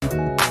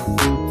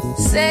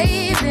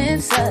saved in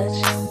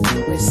such.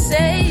 We're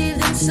saved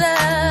in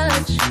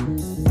such.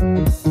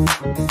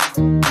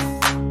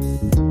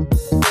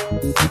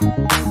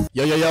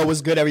 Yo,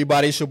 what's good,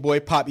 everybody? It's your boy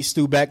Poppy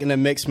Stu back in the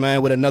mix,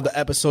 man, with another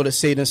episode of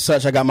Saved and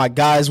Such. I got my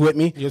guys with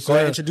me. Yes, Go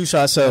ahead, sir. introduce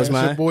ourselves, It's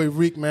man. your boy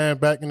Reek, man,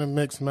 back in the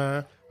mix,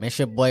 man. Man, it's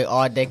your boy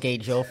All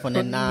Decade Joe from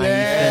the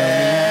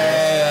 9.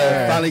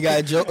 Finally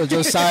got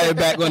Josiah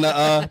back on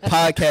the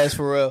podcast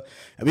for real.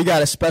 And we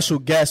got a special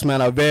guest, man,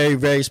 a very,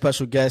 very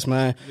special guest,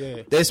 man.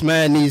 Yeah. This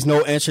man needs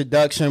no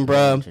introduction,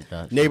 bro.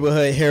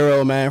 Neighborhood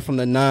hero, man, from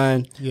the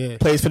 9. Yeah.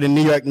 Plays for the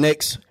New York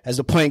Knicks as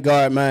the point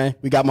guard, man.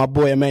 We got my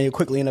boy Emmanuel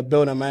Quickly in the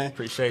building, man.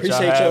 Appreciate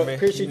y'all having me.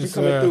 Appreciate you Yes,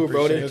 coming sir. through,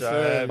 brody. Yes,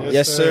 sir.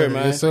 Yes, sir,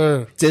 man. Yes,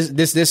 sir.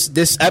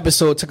 This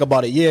episode took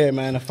about a year,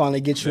 man, to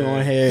finally get you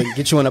on here,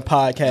 get you on the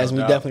podcast. And we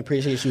doubt. definitely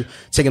appreciate you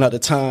taking out the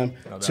time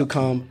to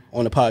come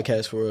on the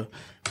podcast for real.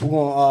 We're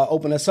gonna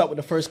open us up with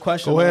the first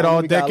question. Go ahead, man.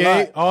 all We got a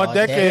decade. lot. All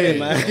decade.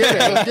 man. Let's get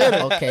it. Let's get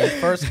it. Okay,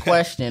 first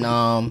question.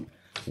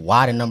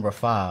 Why the number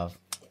 5?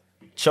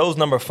 Chose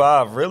number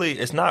 5. Really,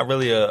 it's not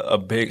really a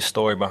big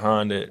story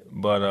behind it,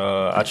 but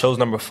I chose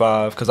number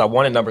 5 because I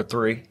wanted number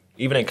 3.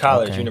 Even in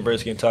college,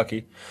 University of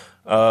Kentucky.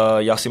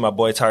 Y'all see my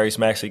boy Tyrese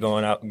Maxey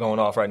going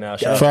off right now.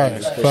 Shout out to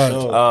him.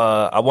 Facts.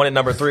 I wanted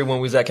number 3 when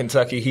we was at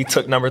Kentucky. He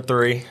took number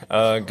 3.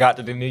 Got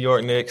to the New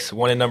York Knicks.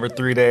 Wanted number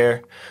 3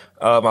 there.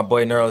 My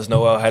boy Nerlens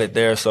Noel had it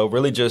there. So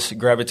really just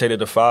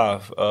gravitated to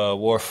 5.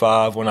 Wore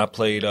 5 when I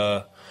played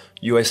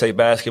USA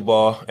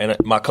basketball. And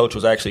my coach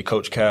was actually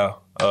Coach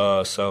Cal.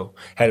 So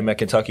had him at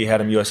Kentucky,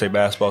 had him USA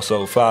basketball.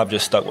 So 5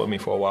 just stuck with me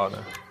for a while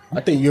now. I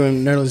think you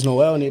and Nerlens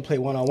Noel need to play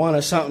one-on-one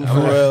or something for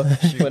real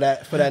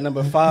for that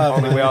number 5.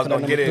 The only way I was for that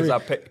going to get it number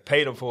is 3. I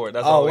paid him for it.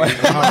 That's Oh, all. wow.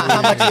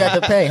 How much you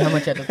had to pay?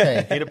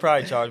 He'd have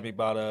probably charged me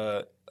about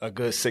a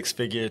good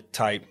 6-figure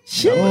type.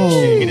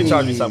 Sheesh. He'd have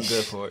charged me something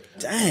good for it.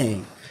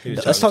 Dang. He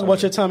was Let's talk trying to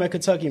about your time at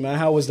Kentucky, man.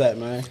 How was that,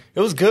 man? It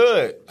was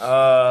good.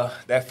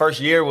 That first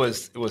year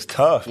was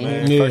tough,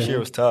 man. Yeah. First year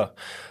was tough.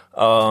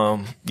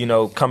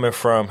 Coming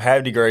from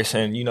Hattie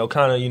Grayson,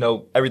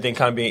 everything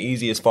kind of being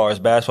easy as far as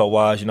basketball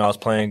wise. I was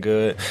playing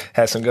good,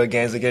 had some good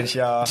games against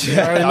y'all. You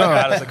already Y'all know.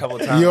 got us a couple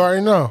of times. You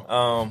already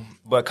know.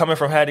 But coming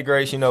from Hattie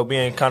Grace,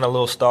 being kind of a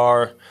little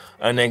star,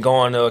 and then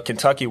going to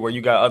Kentucky where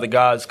you got other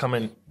guys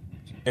coming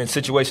in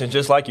situations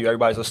just like you.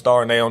 Everybody's a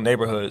star in their own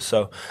neighborhood.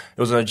 So it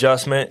was an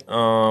adjustment.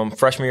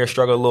 Freshman year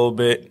struggled a little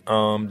bit.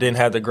 Didn't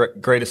have the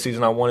greatest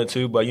season I wanted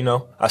to, but,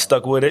 I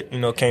stuck with it.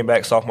 Came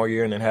back sophomore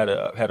year and then had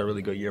a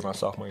really good year my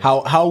sophomore year.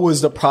 How was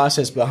the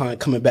process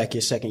behind coming back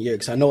your second year?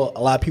 Because I know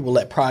a lot of people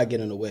let pride get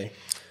in the way.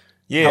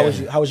 Yeah.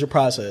 How was your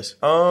process?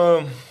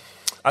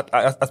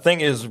 I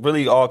think it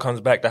really all comes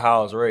back to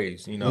how I was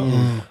raised.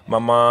 My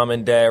mom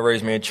and dad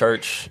raised me in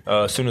church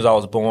as soon as I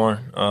was born,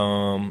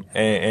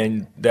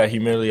 and that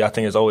humility I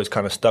think has always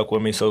kind of stuck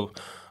with me. So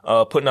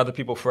putting other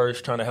people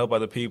first, trying to help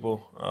other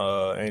people,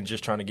 and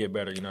just trying to get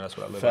better. That's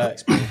what I live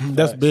Facts.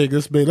 That's big.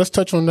 That's big. Let's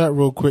touch on that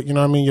real quick.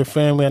 Your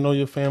family. I know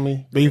your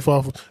family based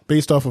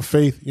off of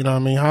faith.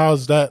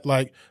 How's that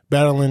like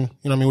battling?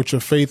 With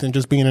your faith and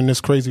just being in this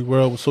crazy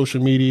world with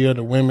social media,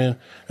 the women,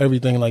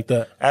 everything like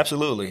that.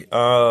 Absolutely.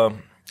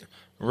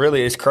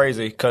 Really, it's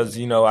crazy because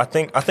I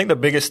think the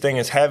biggest thing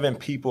is having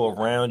people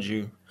around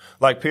you,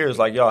 like peers,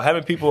 like y'all,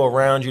 having people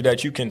around you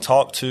that you can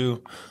talk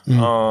to,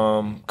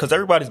 because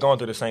everybody's going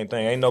through the same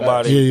thing. Ain't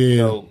nobody,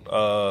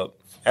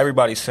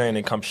 everybody's saying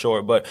and come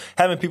short, but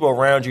having people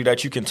around you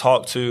that you can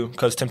talk to,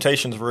 because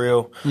temptation's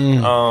real.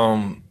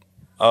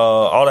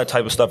 All that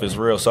type of stuff is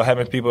real. So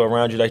having people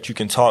around you that you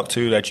can talk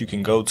to, that you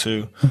can go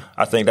to,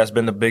 I think that's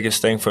been the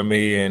biggest thing for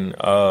me. And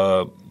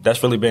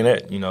that's really been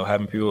it.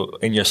 Having people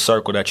in your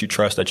circle that you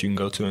trust that you can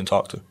go to and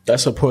talk to. That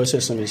support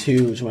system is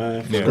huge,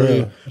 man. For Yeah.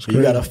 real. That's You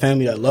great. got a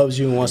family that loves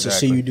you and wants to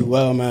see you do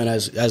well, man.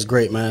 That's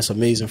great, man. It's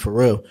amazing for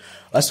real.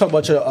 Let's talk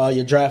about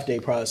your draft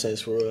day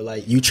process for real.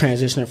 Like you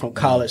transitioning from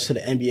college to the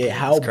NBA.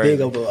 How crazy.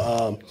 big of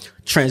a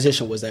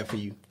transition was that for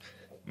you?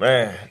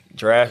 Man,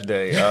 draft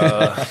day.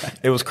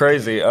 It was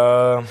crazy.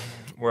 Where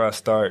I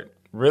start.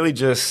 Really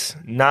just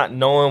not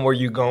knowing where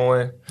you're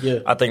going. Yeah.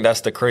 I think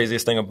that's the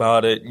craziest thing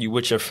about it. You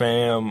with your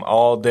fam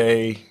all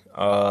day,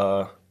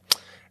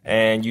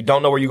 and you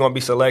don't know where you're going to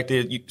be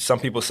selected. Some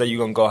people say you're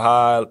going to go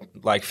high,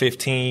 like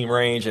 15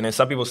 range, and then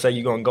some people say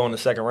you're going to go in the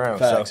second round.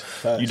 Facts.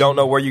 You don't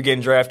know where you're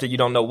getting drafted. You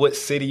don't know what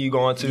city you're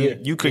going to. Yeah,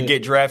 You could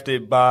get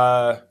drafted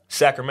by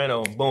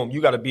Sacramento, boom,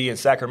 you got to be in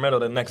Sacramento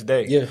the next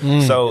day.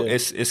 Yeah. So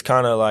it's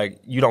kind of like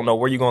you don't know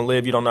where you're going to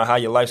live. You don't know how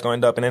your life's going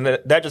to end up. And then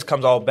that just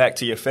comes all back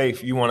to your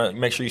faith. You want to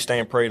make sure you're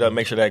staying prayed up,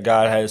 make sure that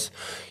God has,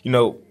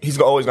 he's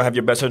always going to have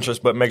your best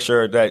interest, but make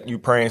sure that you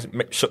praying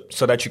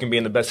so that you can be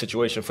in the best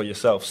situation for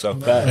yourself. So,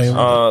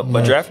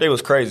 but draft day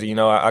was crazy.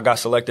 I got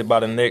selected by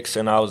the Knicks,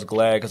 and I was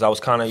glad because I was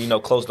kind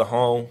of, close to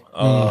home.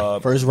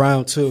 First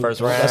round, too.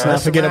 First round. Let's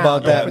not forget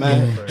about that,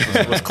 man.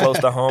 It was close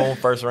to home,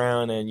 first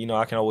round, and,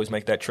 I can always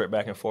make that trip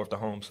back and forth to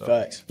home. So.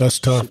 Facts. That's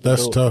tough.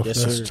 That's Dope. tough.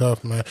 Yes, That's sir.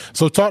 tough, man.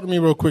 So talk to me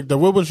real quick, though.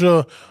 What was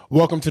your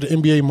welcome to the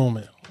NBA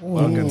moment?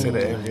 Welcome to the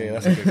NBA.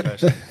 That's a good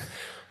question.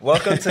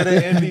 Welcome to the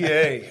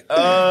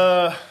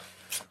NBA.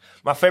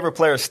 My favorite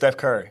player is Steph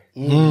Curry.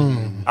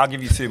 I'll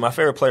give you two. My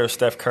favorite player is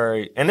Steph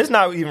Curry. And it's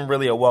not even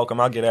really a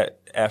welcome. I'll get at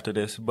after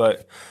this.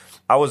 But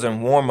I was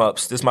in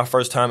warm-ups. This is my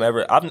first time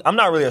ever. I'm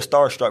not really a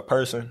starstruck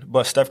person,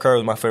 but Steph Curry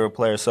was my favorite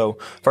player. So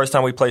first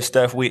time we played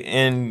Steph, we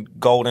in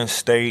Golden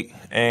State,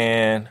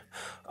 and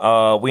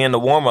we in the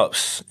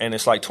warm-ups. And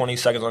it's like 20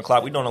 seconds on the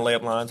clock. We doing the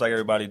layup lines like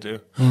everybody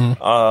do.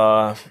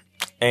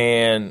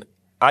 And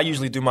I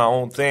usually do my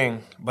own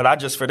thing, but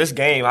for this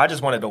game, I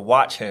just wanted to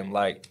watch him.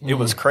 Like, it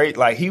was crazy.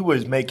 Like, he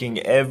was making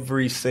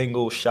every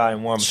single shot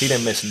in warm-ups. He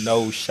didn't miss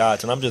no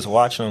shots, and I'm just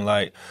watching him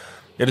like,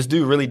 yeah, this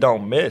dude really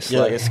don't miss.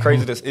 Yeah. Like, it's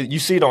crazy. You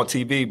see it on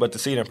TV, but to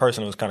see it in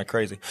person, it was kind of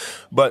crazy.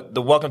 But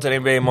the welcome to the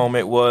NBA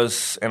moment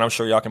was, and I'm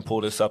sure y'all can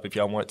pull this up if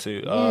y'all want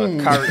to,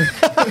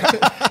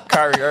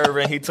 Kyrie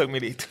Irving,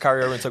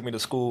 Kyrie Irving took me to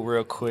school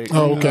real quick.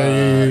 Oh,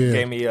 okay. Yeah.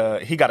 Gave me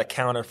he got a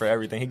counter for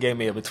everything. He gave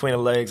me a between the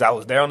legs. I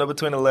was there on the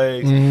between the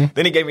legs.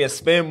 Then he gave me a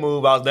spin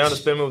move. I was there on the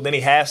spin move. Then he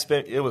half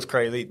spin. It was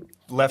crazy.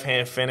 Left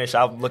hand finish.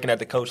 I was looking at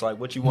the coach like,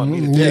 what you want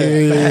me to do?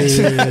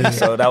 Yeah.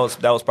 So that was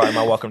probably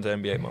my welcome to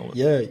NBA moment.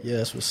 Yeah,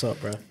 that's what's up,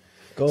 bro.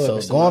 Go ahead, So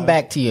Mr. going Lyle.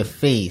 back to your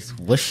faith,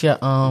 what's your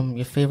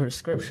favorite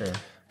scripture?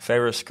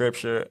 Favorite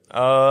scripture?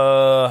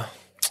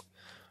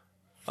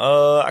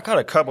 I got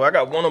a couple. I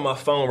got one on my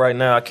phone right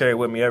now. I carry it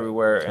with me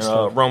everywhere.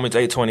 And, Romans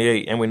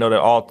 8:28, and we know that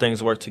all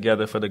things work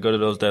together for the good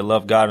of those that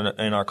love God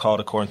and are called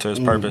according to His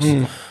purpose.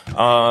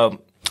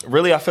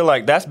 Really, I feel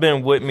like that's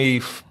been with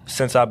me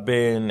since I've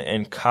been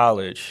in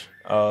college.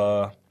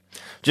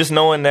 Just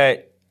knowing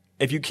that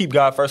if you keep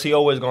God first, He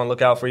always going to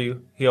look out for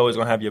you. He always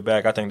going to have your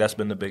back. I think that's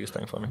been the biggest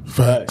thing for me.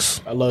 Facts.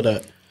 I love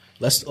that.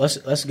 Let's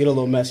get a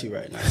little messy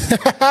right now.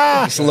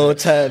 Just a little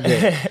tad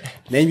bit.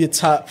 Name your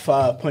top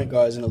 5 point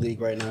guards in the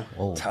league right now.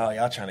 Tyler,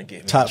 y'all trying to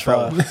get me Top in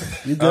trouble.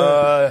 5. You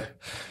good?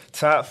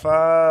 Top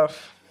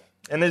 5,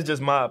 and it's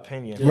just my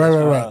opinion.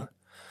 Right.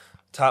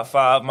 Top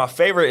 5. My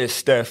favorite is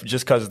Steph,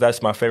 just because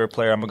that's my favorite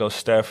player. I'm gonna go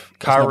Steph.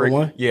 That's number Kyrie,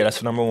 one? yeah,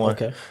 that's number 1.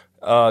 Okay.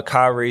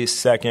 Kyrie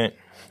second.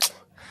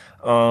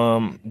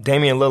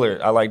 Damian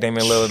Lillard. I like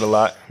Damian Lillard a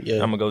lot. Yeah.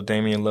 I'm gonna go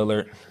Damian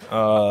Lillard.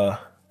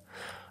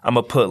 I'm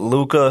gonna put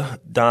Luka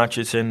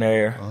Doncic in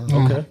there.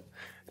 Okay.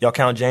 Y'all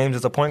count James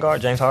as a point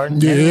guard? James Harden?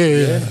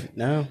 Yeah.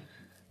 Now,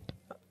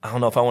 I don't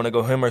know if I want to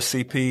go him or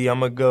CP. I'm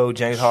gonna go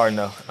James Harden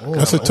though.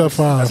 That's a tough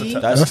 5.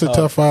 That's a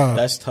tough 5.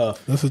 That's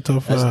tough. That's a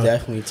tough 5. That's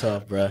definitely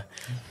tough, bro.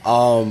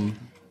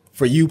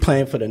 For you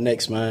playing for the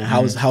Knicks, man,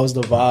 how's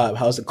the vibe?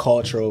 How's the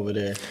culture over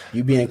there?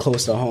 You being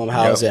close to home,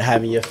 how is it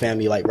having your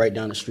family like right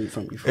down the street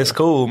from you? It's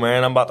cool,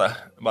 man. I'm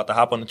about to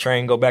hop on the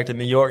train, go back to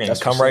New York, and That's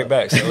come what's right up.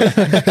 back. So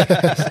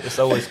it's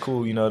always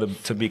cool, you know,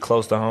 to be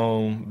close to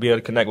home, be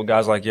able to connect with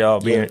guys like y'all,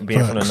 being from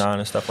the 9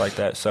 and stuff like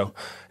that. So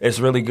it's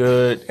really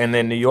good. And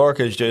then New York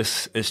is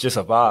just a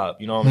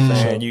vibe. You know what I'm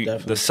saying?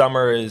 Definitely. The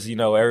summer is, you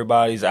know,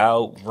 everybody's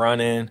out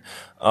running.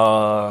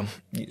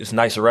 It's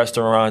nice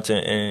restaurants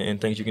and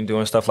things you can do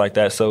and stuff like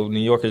that. So New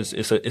York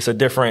it's a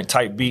different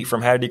type beat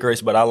from Hattie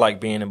Grace, but I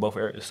like being in both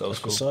areas. So it's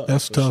cool. What's up?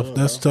 That's For tough. sure,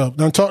 That's bro. tough.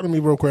 Now talk to me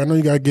real quick. I know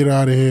you got to get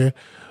out of here.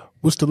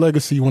 What's the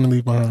legacy you want to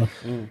leave behind?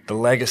 The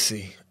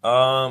legacy.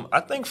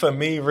 I think for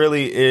me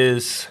really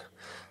is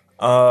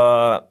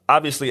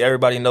obviously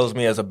everybody knows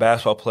me as a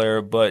basketball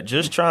player, but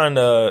just trying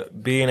to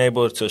being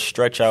able to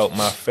stretch out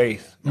my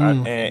faith.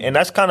 And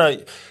that's kind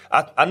of,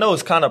 I know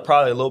it's kind of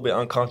probably a little bit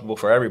uncomfortable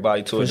for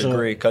everybody to a sure.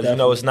 degree because, you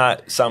know, it's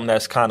not something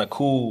that's kind of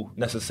cool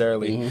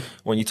necessarily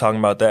when you're talking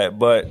about that.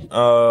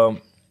 But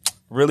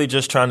really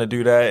just trying to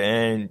do that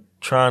and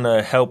trying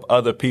to help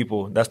other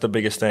people. That's the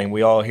biggest thing.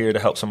 We all here to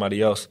help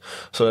somebody else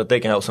so that they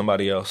can help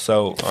somebody else.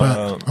 So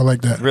I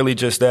like that. Really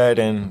just that.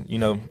 And, you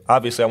know,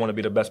 obviously I want to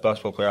be the best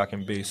basketball player I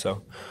can be.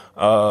 So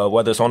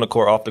whether it's on the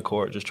court, off the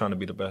court, just trying to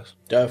be the best.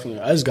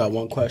 Definitely. I just got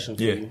one question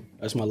for Yeah. you.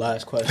 That's my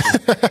last question.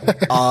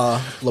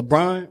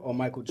 LeBron or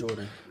Michael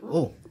Jordan?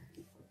 Oh,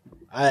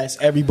 I ask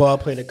every ball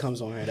player that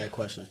comes on here that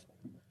question.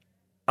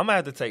 I'm going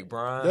to have to take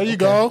Brian. There you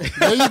go.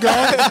 There you go.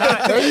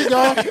 There you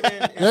go.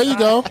 There you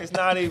go. It's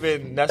not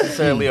even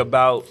necessarily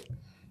about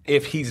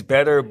if he's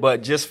better,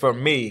 but just for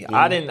me,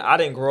 I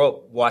didn't grow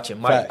up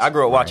watching Mike. Facts. I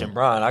grew up watching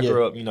Brian. I Yeah.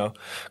 grew up, you know,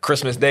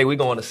 Christmas Day we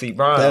going to see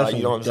Brian. Like,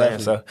 you know what I'm saying?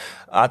 So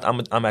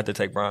I'm gonna have to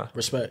take Brian.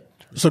 Respect.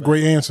 It's a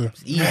great answer.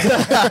 easy.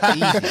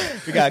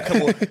 We got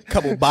a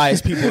couple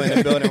biased people in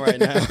the building right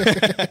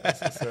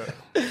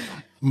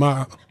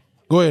now.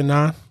 Go ahead,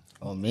 Nine.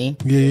 Oh, me?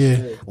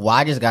 Yeah. Well,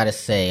 I just gotta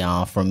say,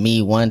 for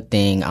me, one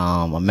thing,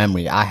 a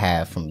memory I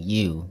have from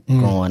you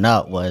growing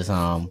up was,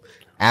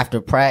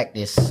 after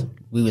practice,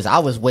 I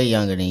was way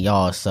younger than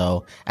y'all,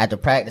 so after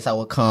practice, I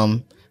would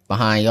come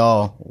behind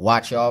y'all,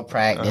 watch y'all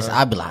practice.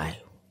 I'd be like,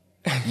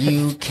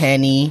 you,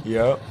 Kenny.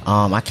 Yep.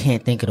 I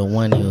can't think of the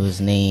one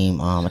dude's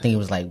name. I think it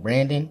was like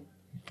Brandon,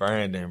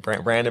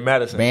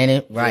 Madison.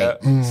 right.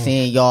 Yeah.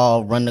 Seeing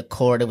y'all run the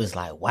court, it was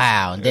like,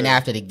 wow. And then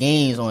after the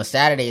games on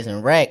Saturdays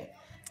in rec,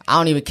 I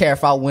don't even care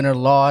if I win or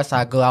loss.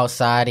 I go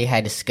outside. They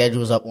had the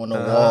schedules up on the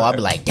wall. I'd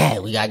be like,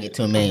 Dad, we gotta get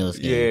to Emmanuel's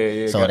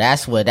game. Yeah. So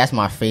that's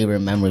my favorite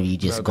memory of you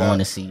just going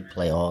to see you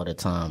play all the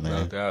time,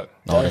 man. No doubt.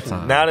 All the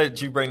time. Now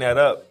that you bring that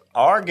up,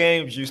 our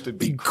games used to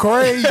be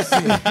Crazy.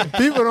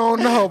 People don't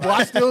know, but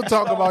I still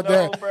talk about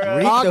that.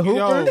 bro. Hockey, the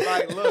yo, Hooper?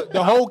 Like, look,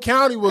 the whole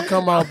county would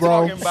come out,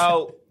 bro. talking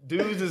about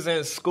dudes is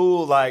in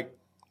school, like,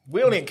 we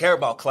don't even care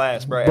about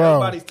class, bro. Bro.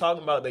 Everybody's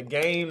talking about the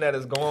game that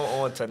is going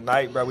on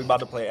tonight, bro. We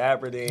about to play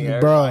Aberdeen.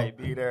 Bro, Everybody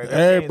be there. That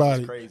everybody.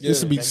 game's crazy. This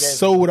would be That game's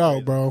sold crazy.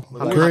 out, bro.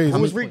 What Crazy.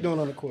 was Reek doing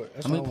on the court?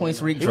 That's How many all I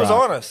points wanna Reek He was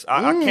dropped? on us.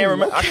 I can't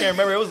remember. I can't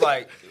remember. It was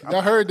like I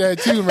heard that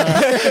too,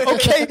 man.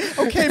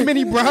 okay,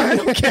 Mini Brian.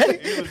 Okay.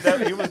 he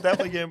was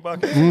definitely getting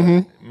buckets.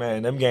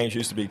 Man, them games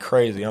used to be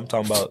crazy. I'm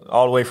talking about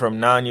all the way from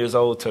 9 years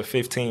old to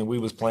 15. We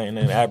was playing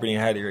in Aberdeen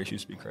Hattie race.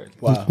 Used to be crazy.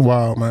 Wow.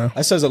 Wow, man.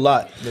 That says a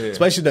lot, Yeah.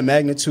 especially the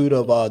magnitude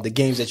of the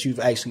games that you've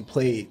actually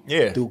played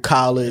Yeah. through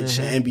college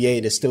and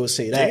NBA to still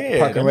say that. Yeah,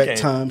 Park and them Rec games.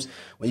 times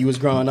when you was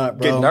growing up,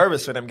 bro. Get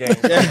nervous for them games.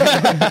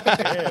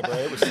 Yeah, bro.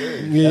 It was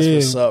serious. That's Yeah.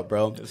 what's up,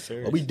 bro.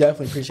 serious. Well, we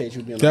definitely appreciate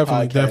you being Definitely,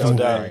 on the podcast. definitely. No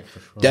doubt. man.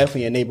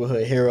 Definitely a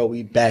neighborhood hero.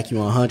 We back you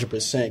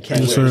 100%.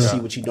 Can't Yes, wait to sir. see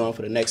what you're doing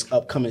for the next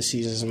upcoming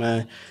seasons,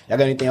 man. Y'all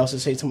got anything else to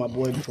say to my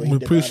boy before We you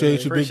dip out of appreciate here?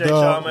 you, big Appreciate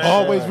dog. y'all, man.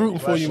 Always Yeah. rooting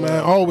for you,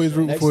 man. Always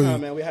rooting Next for time, you.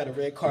 man, we had a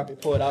red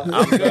carpet poured out.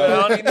 I'm good.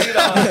 I don't even need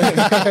all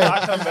that.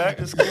 I come back.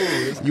 It's cool.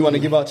 It's You want to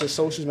give out your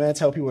socials, man?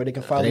 Tell people where they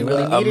can follow They you.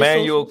 really at. need it.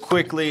 Emmanuel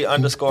quickly _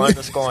 on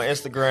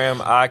Instagram,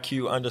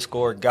 IQ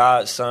 _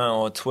 Godson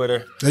on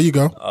Twitter, There you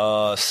go.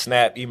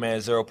 Snap Eman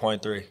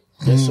 0.3.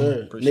 Yes,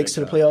 sir. Appreciate Knicks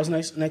to the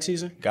playoffs next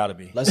season? Gotta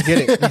be. Let's get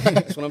it.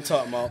 That's what I'm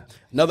talking about.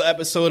 Another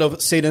episode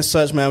of Say It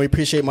Such, man. We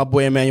appreciate my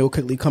boy Emmanuel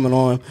quickly coming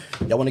on.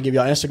 Y'all want to give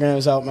y'all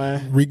Instagrams out,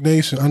 man? Reek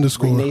Nation _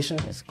 Green Nation.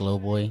 It's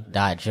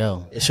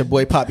glowboy.joe. It's your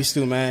boy Poppy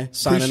Stu, man.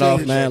 Signing Appreciate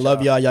off, it. man.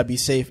 Love y'all. Y'all be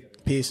safe.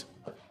 Peace.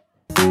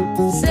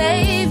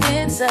 Safe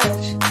in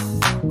such.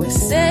 We're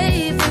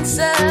safe in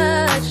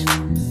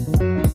such.